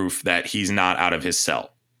definitive proof that he's not out of his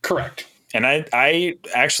cell. Correct. And I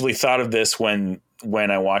actually thought of this when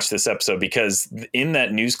I watched this episode, because in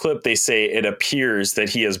that news clip, they say it appears that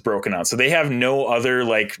he has broken out. So they have no other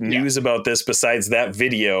news about this besides that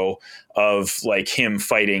video of him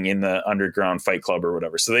fighting in the underground fight club or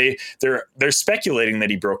whatever. So they're speculating that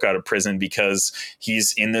he broke out of prison because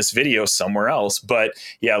he's in this video somewhere else. But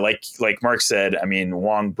yeah, like Mark said, I mean,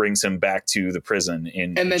 Wong brings him back to the prison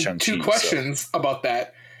in And then Shang-Chi, 2 questions about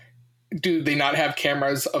that. Do they not have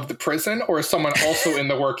cameras of the prison, or is someone also in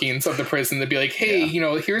the workings of the prison to be like, hey,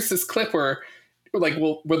 here's this clip where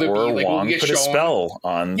will there be Wong will we get put shown a spell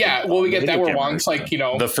on? Yeah, will we get that where Wong's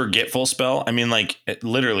the forgetful spell? I mean,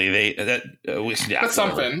 literally that's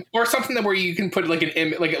something, or something that where you can put an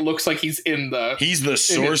image, it looks like he's the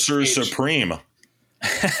Sorcerer Supreme.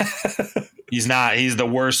 He's not. He's the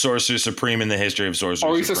worst Sorcerer Supreme in the history of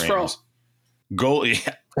Sorcerer Supremes. Or he's a Skrull.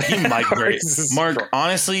 He might break. Mark,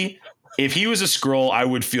 honestly, if he was a Skrull, I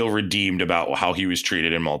would feel redeemed about how he was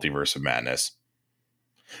treated in Multiverse of Madness.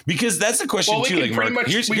 Because that's the question too. Mark,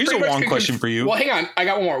 here's a Wong question for you. Well, hang on, I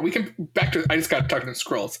got one more. I just got talking to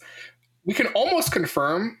Skrulls. We can almost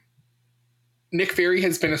confirm Nick Fury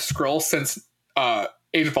has been a Skrull since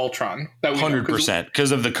Age of Ultron. That 100%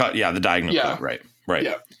 because of the cut. Yeah, the diagonal cut. Right.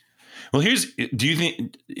 Yeah. Well,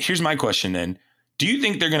 here's my question then. Do you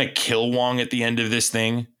think they're going to kill Wong at the end of this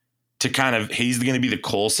thing to he's going to be the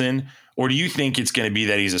Coulson? Or do you think it's going to be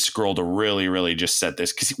that he's a Skrull to really, really just set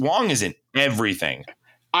this? Because Wong is in everything.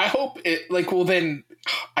 I hope it then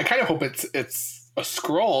I kind of hope it's a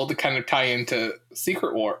Skrull to kind of tie into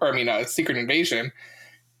Secret Invasion.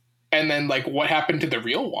 And then what happened to the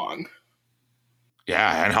real Wong?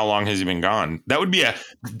 Yeah, and how long has he been gone? That would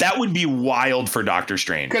be wild for Doctor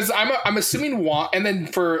Strange. Because I'm assuming Wong, and then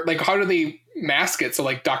for how do they mask it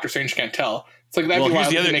so Doctor Strange can't tell? It's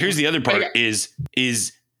here's the other part is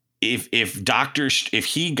if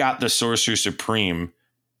he got the Sorcerer Supreme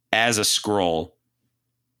as a Skrull,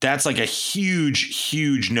 that's a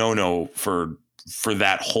huge no for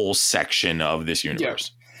that whole section of this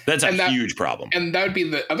universe. Yeah. That's a huge problem. And that would be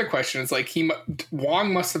the other question is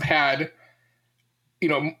Wong must have had,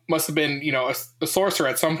 must have been, a sorcerer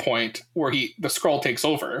at some point where the Skrull takes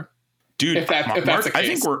over. Dude, if that's the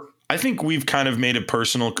case. I think we've kind of made a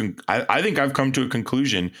personal. I think I've come to a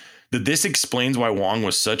conclusion that this explains why Wong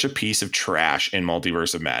was such a piece of trash in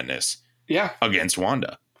Multiverse of Madness. Yeah, against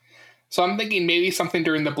Wanda. So I'm thinking maybe something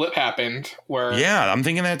during the blip happened where. Yeah, I'm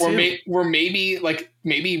thinking that too. Where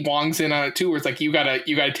maybe Wong's in on it too. Where it's you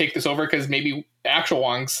gotta take this over because maybe actual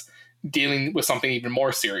Wong's dealing with something even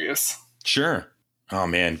more serious. Sure. Oh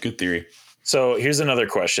man, good theory. So here's another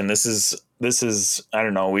question. This is I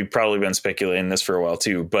don't know. We've probably been speculating this for a while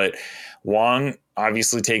too, but Wong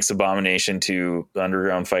obviously takes Abomination to the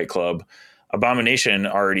Underground Fight Club. Abomination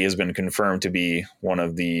already has been confirmed to be one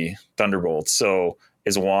of the Thunderbolts. So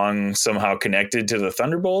is Wong somehow connected to the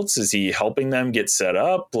Thunderbolts? Is he helping them get set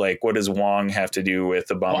up? Like, what does Wong have to do with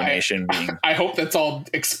Abomination being? I hope that's all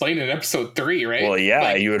explained in episode 3, right? Well, yeah,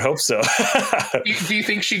 like, you would hope so. do you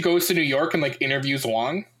think she goes to New York and like interviews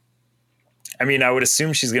Wong? I mean, I would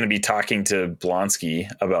assume she's going to be talking to Blonsky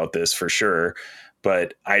about this for sure,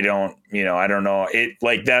 but I don't know. It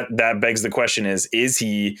like that begs the question is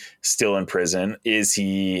he still in prison? Is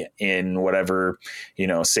he in whatever,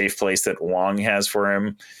 safe place that Wong has for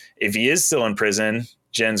him? If he is still in prison,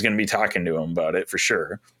 Jen's going to be talking to him about it for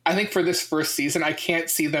sure. I think for this first season, I can't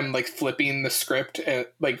see them like flipping the script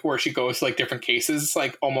like where she goes to like different cases,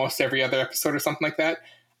 like almost every other episode or something like that.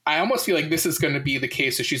 I almost feel like this is going to be the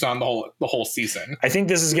case that she's on the whole season. I think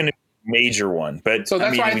this is going to be a major one, but so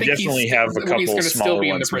that's why I we think definitely have a couple smaller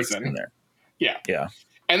ones in prison. In there. Yeah.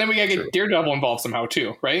 And then we got to get Daredevil involved somehow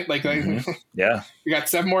too, right? Like, yeah, we got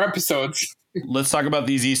 7 more episodes. Let's talk about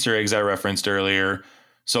these Easter eggs I referenced earlier.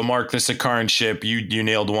 So, Mark, the Sakaran ship, you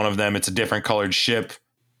nailed one of them. It's a different colored ship.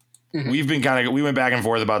 Mm-hmm. We went back and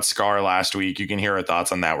forth about Scar last week. You can hear our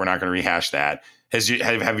thoughts on that. We're not going to rehash that.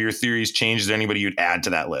 Have your theories changed? Is there anybody you'd add to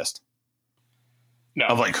that list? No.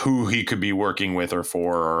 Of like who he could be working with or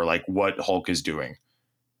for, or like what Hulk is doing.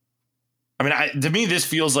 I mean, to me, this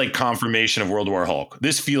feels like confirmation of World War Hulk.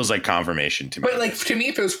 This feels like confirmation to me. But like to me,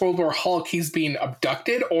 if it was World War Hulk, he's being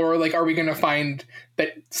abducted, or like, are we going to find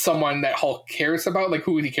that someone that Hulk cares about? Like,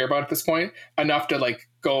 who would he care about at this point enough to like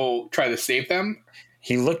go try to save them?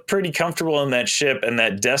 He looked pretty comfortable in that ship, and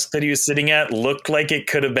that desk that he was sitting at looked like it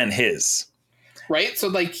could have been his. Right. So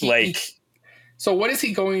like, so what is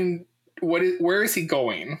he going? Where is he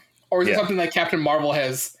going? Or is it something like Captain Marvel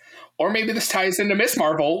has? Or maybe this ties into Miss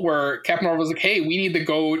Marvel, where Captain Marvel's like, "Hey, we need to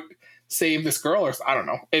go save this girl," or I don't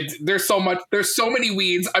know. There's so many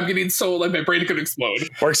weeds. I'm getting so like my brain could explode.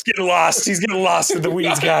 Mark's getting lost. He's getting lost in the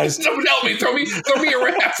weeds, guys. Someone help me! Throw me a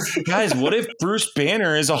raft, guys. What if Bruce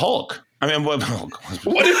Banner is a Hulk? I mean, what if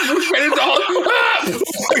Bruce Banner's a Hulk? Oh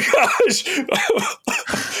my gosh!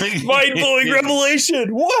 Mind-blowing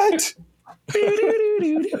revelation. What?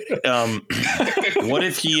 What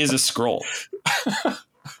if he is a Skrull?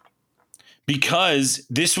 Because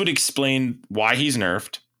this would explain why he's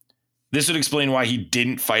nerfed. This would explain why he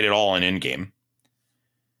didn't fight at all in Endgame.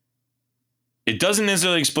 It doesn't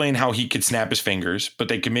necessarily explain how he could snap his fingers, but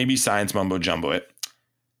they could maybe science mumbo jumbo it.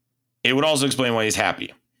 It would also explain why he's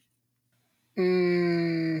happy.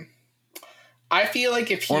 I feel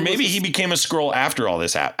like if he he became a Skrull after all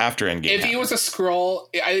this, after Endgame. If he was a Skrull,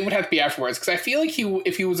 it would have to be afterwards, because I feel like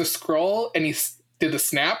if he was a Skrull and he did the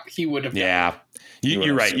snap, he would have. Yeah,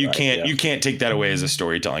 you're right. You can't take that away as a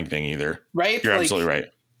storytelling thing either. Right, you're absolutely right.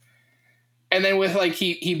 And then with like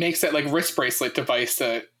he makes that like wrist bracelet device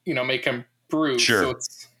to make him bruise. Sure. So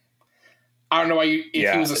it's, I don't know why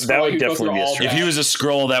if he was a Skrull, that would definitely be a if he was a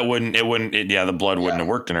Skrull, the blood wouldn't have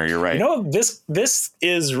worked in her. You're right. This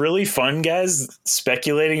is really fun, guys.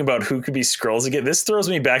 Speculating about who could be Skrulls again. This throws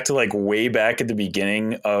me back to like way back at the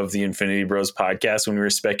beginning of the Infinity Bros podcast when we were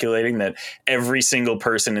speculating that every single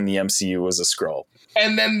person in the MCU was a Skrull.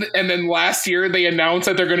 And then last year they announced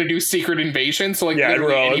that they're going to do Secret Invasion. So like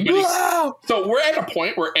literally anybody. So we're at a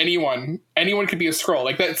point where anyone could be a Skrull.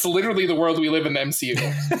 Like that's literally the world we live in the MCU.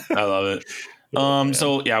 I love it.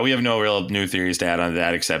 So yeah, we have no real new theories to add on to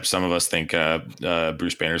that, except some of us think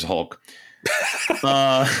Bruce Banner's a Hulk.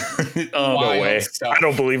 No way. Stuff. I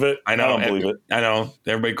don't believe it. I know. I don't believe it. I know.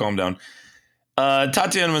 Everybody calm down.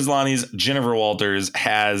 Tatiana Maslany's Jennifer Walters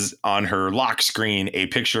has on her lock screen a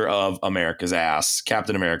picture of America's ass.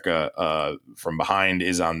 Captain America from behind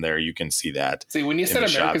is on there. You can see that. See, when you said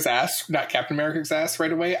America's ass, not Captain America's ass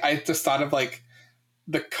right away, I just thought of like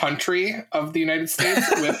the country of the United States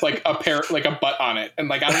with like a butt on it. And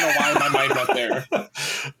like, I don't know why my mind went there.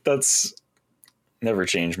 That's never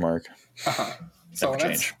changed, Mark. Uh-huh. So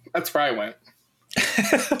that's where I went.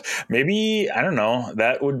 Maybe, I don't know,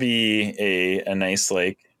 that would be a nice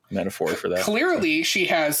like metaphor for that. Clearly she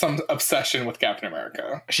has some obsession with Captain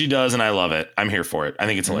America. She does, and I love it. I'm here for it. I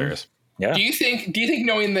think it's hilarious. Yeah. Do you think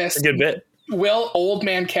knowing this, a good bit, will Old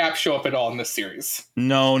Man Cap show up at all in this series?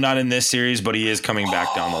 No, not in this series, but he is coming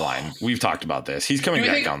back down the line. We've talked about this. He's coming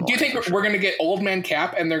back down the line. Do you think we're going to get Old Man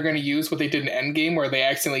Cap and they're going to use what they did in Endgame, where they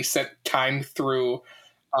accidentally sent time through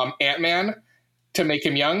Ant-Man to make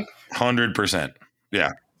him young? 100%.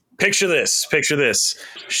 Yeah. Picture this.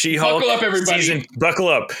 She-Hulk. Buckle up, everybody. Buckle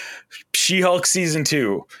up. She-Hulk season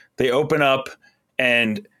 2. They open up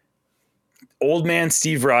And old man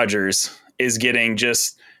Steve Rogers is getting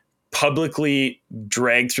just publicly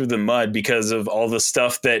dragged through the mud because of all the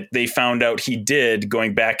stuff that they found out he did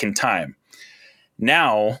going back in time.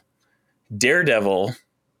 Now, Daredevil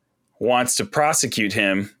wants to prosecute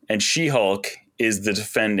him, and She-Hulk is the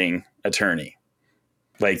defending attorney.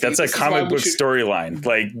 Like, that's a comic book storyline.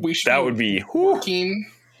 Like, that would be working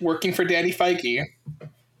for Daddy Feige.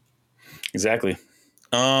 Exactly.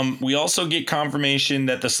 We also get confirmation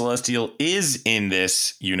that the Celestial is in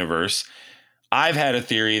this universe. I've had a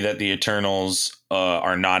theory that the Eternals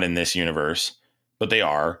are not in this universe, but they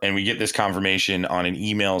are. And we get this confirmation on an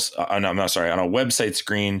on a website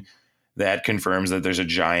screen that confirms that there's a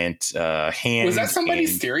giant hand. Was that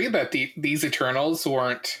somebody's theory that these Eternals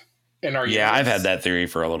weren't in our universe? Yeah, I've had that theory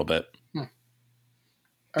for a little bit.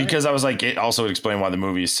 Because I was like, it also would explain why the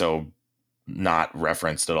movie is so not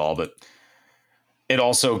referenced at all, but it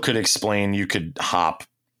also could explain you could hop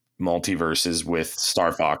multiverses with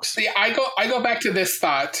Star Fox. See, I go back to this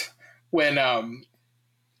thought when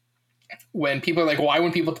people are like, why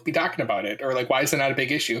wouldn't people be talking about it? Or like, why is it not a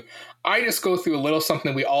big issue? I just go through a little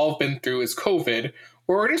something we all have been through is COVID,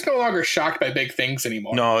 where we're just no longer shocked by big things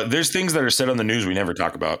anymore. No, there's things that are said on the news we never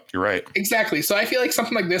talk about. You're right. Exactly. So I feel like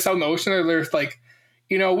something like this out in the ocean, there's like,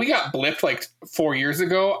 we got blipped like 4 years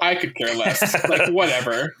ago. I could care less. Like,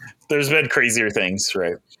 whatever. There's been crazier things,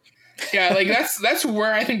 right? Yeah, like that's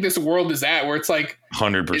where I think this world is at, where it's like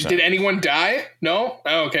 100%. Did anyone die? No?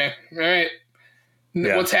 Oh, okay. All right.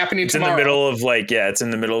 Yeah. What's happening tomorrow? In the middle of it's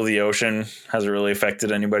in the middle of the ocean. Hasn't really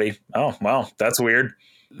affected anybody. Oh, wow. That's weird.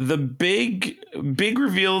 The big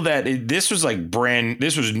reveal that this was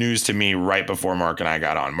news to me right before Mark and I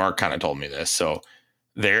got on. Mark kind of told me this. So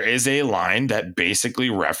there is a line that basically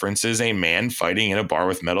references a man fighting in a bar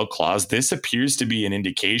with metal claws. This appears to be an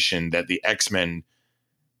indication that the X-Men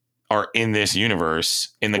are in this universe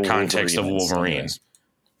in the context of Wolverine.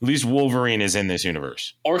 At least Wolverine is in this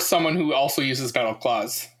universe. Or someone who also uses metal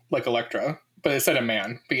claws, like Elektra. But it said a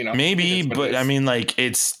man. But maybe, but I mean, like,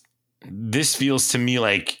 this feels to me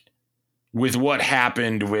like with what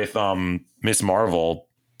happened with Miss Marvel,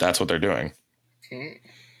 that's what they're doing.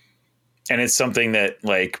 And it's something that,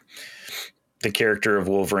 like, the character of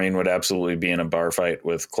Wolverine would absolutely be in a bar fight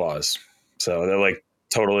with claws. So that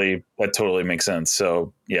totally makes sense.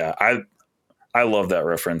 So yeah, I love that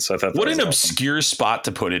reference. I thought what an awesome. Obscure spot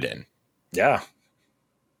to put it in. Yeah.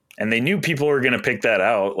 And they knew people were going to pick that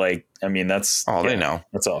out. Like, I mean, they know.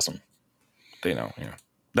 That's awesome. They know. Yeah.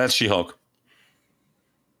 That's She-Hulk.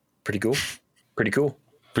 Pretty cool. I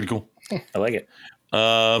like it.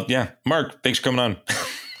 Yeah. Mark, thanks for coming on.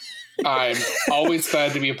 I'm always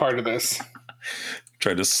glad to be a part of this.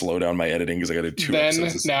 Tried to slow down my editing because I got to do 2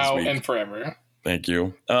 episodes now this week. And forever. Thank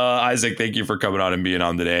you. Isaac, thank you for coming on and being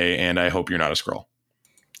on today. And I hope you're not a Skrull.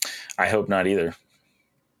 I hope not either.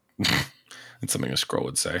 That's something a Skrull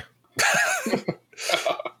would say.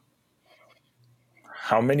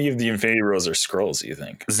 How many of the Infinity Bros are Skrulls, do you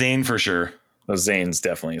think? Zane for sure. Oh, Zane's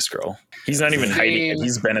definitely a Skrull. He's not even hiding it.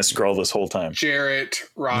 He's been a Skrull this whole time. Jarrett,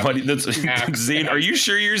 Robbie, Max, Zane. Are you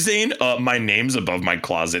sure you're Zane? My name's above my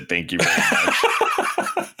closet. Thank you very much.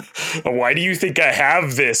 Why do you think I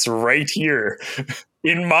have this right here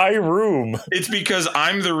in my room? It's because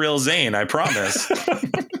I'm the real Zane. I promise.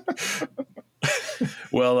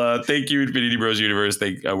 Well, thank you, Infinity Bros Universe.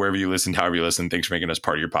 Wherever you listen, however you listen, thanks for making us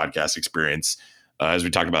part of your podcast experience. As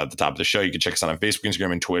we talked about at the top of the show, you can check us out on Facebook,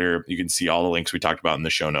 Instagram, and Twitter. You can see all the links we talked about in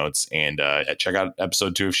the show notes. And check out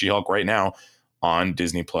episode 2 of She-Hulk right now on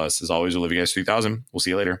Disney+. As always, we'll leave you guys 3000. We'll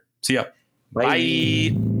see you later. See ya.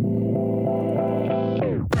 Bye.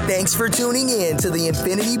 Thanks for tuning in to the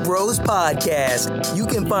Infinity Bros podcast. You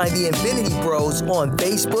can find the Infinity Bros on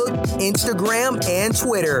Facebook, Instagram, and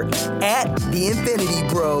Twitter at the Infinity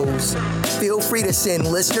Bros. Feel free to send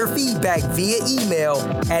listener feedback via email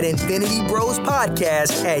at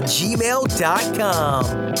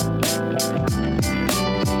infinitybrospodcast@gmail.com.